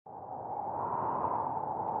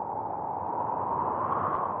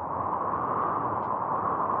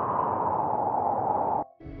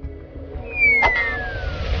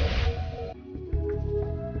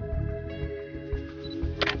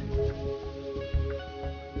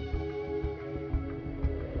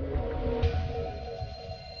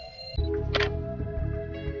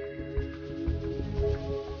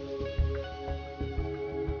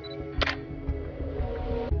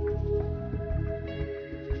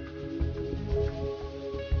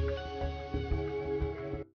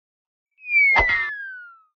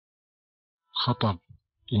خطر،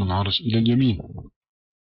 المنعرج إلى اليمين.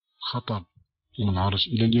 خطر، المنعرج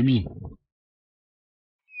إلى اليمين.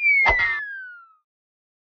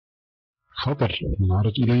 خطر،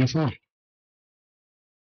 منعرج إلى اليسار.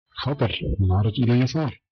 خطر، منعرج إلى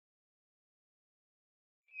اليسار.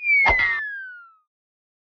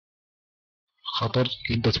 خطر،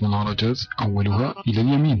 عدة منعرجات أولها إلى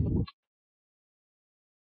اليمين.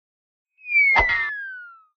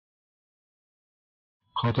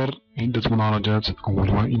 خطر، عدة منعرجات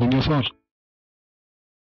أولها إلى اليسار.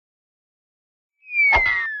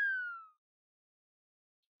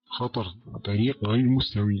 خطر، طريق غير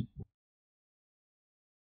مستوي.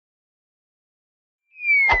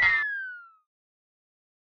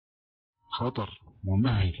 خطر،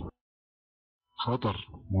 ممهل. خطر،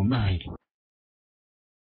 ممهل.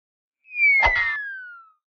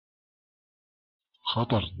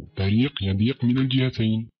 خطر، طريق يضيق من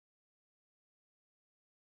الجهتين.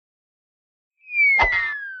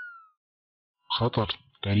 خطر،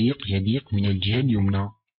 طريق يضيق من الجهة اليمنى.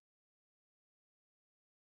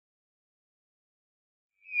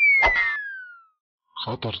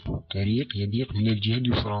 خطر، طريق يضيق من الجهة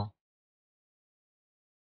اليسرى.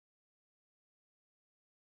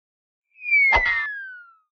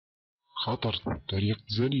 خطر، طريق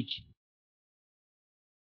زلج.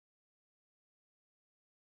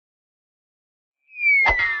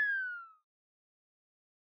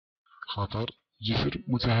 خطر، جسر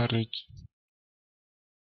متحرك.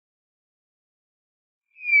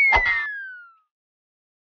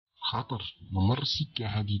 خطر، ممر سكة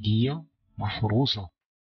حديدية محروسة.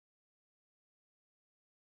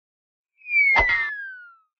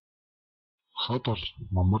 خطر،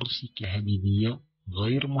 ممر سكة حديدية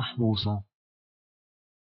غير محروسة.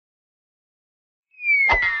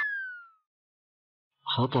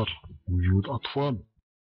 خطر، وجود أطفال.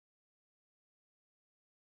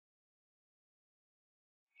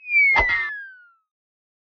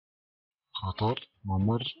 خطر،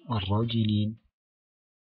 ممر الراجلين.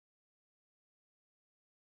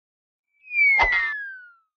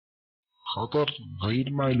 خطر غير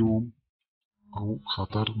معلوم أو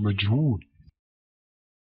خطر مجهول.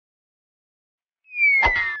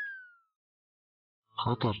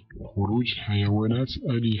 خطر، خروج حيوانات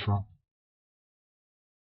أليفة.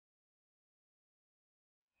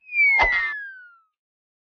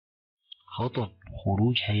 خطر،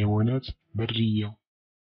 خروج حيوانات برية.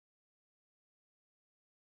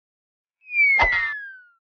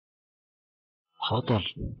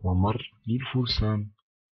 خطر، ممر للفرسان.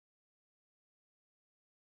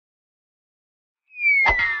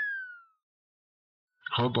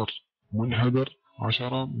 خطر، منحدر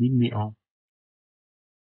 10%.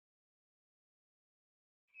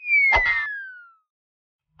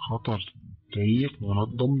 خطر، طريق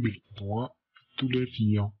منظم بالأضواء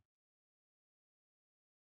الثلاثية.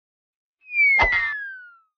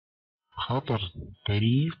 خطر،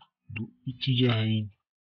 طريق ذو اتجاهين.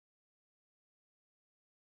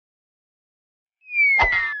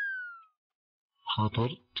 خطر،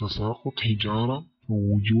 تساقط حجارة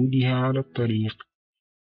ووجودها على الطريق.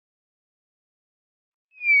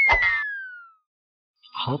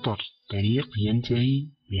 خطر، طريق ينتهي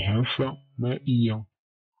بحافة مائية.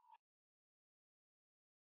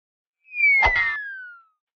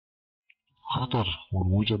 خطر،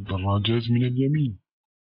 خروج الدراجات من اليمين.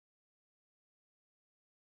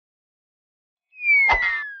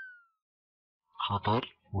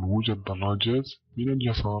 خطر، خروج الدراجات من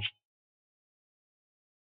اليسار.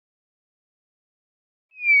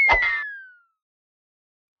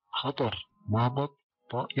 خطر، مهبط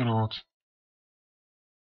طائرات.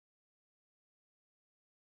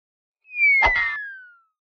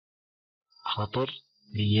 خطر،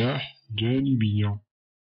 رياح جانبية.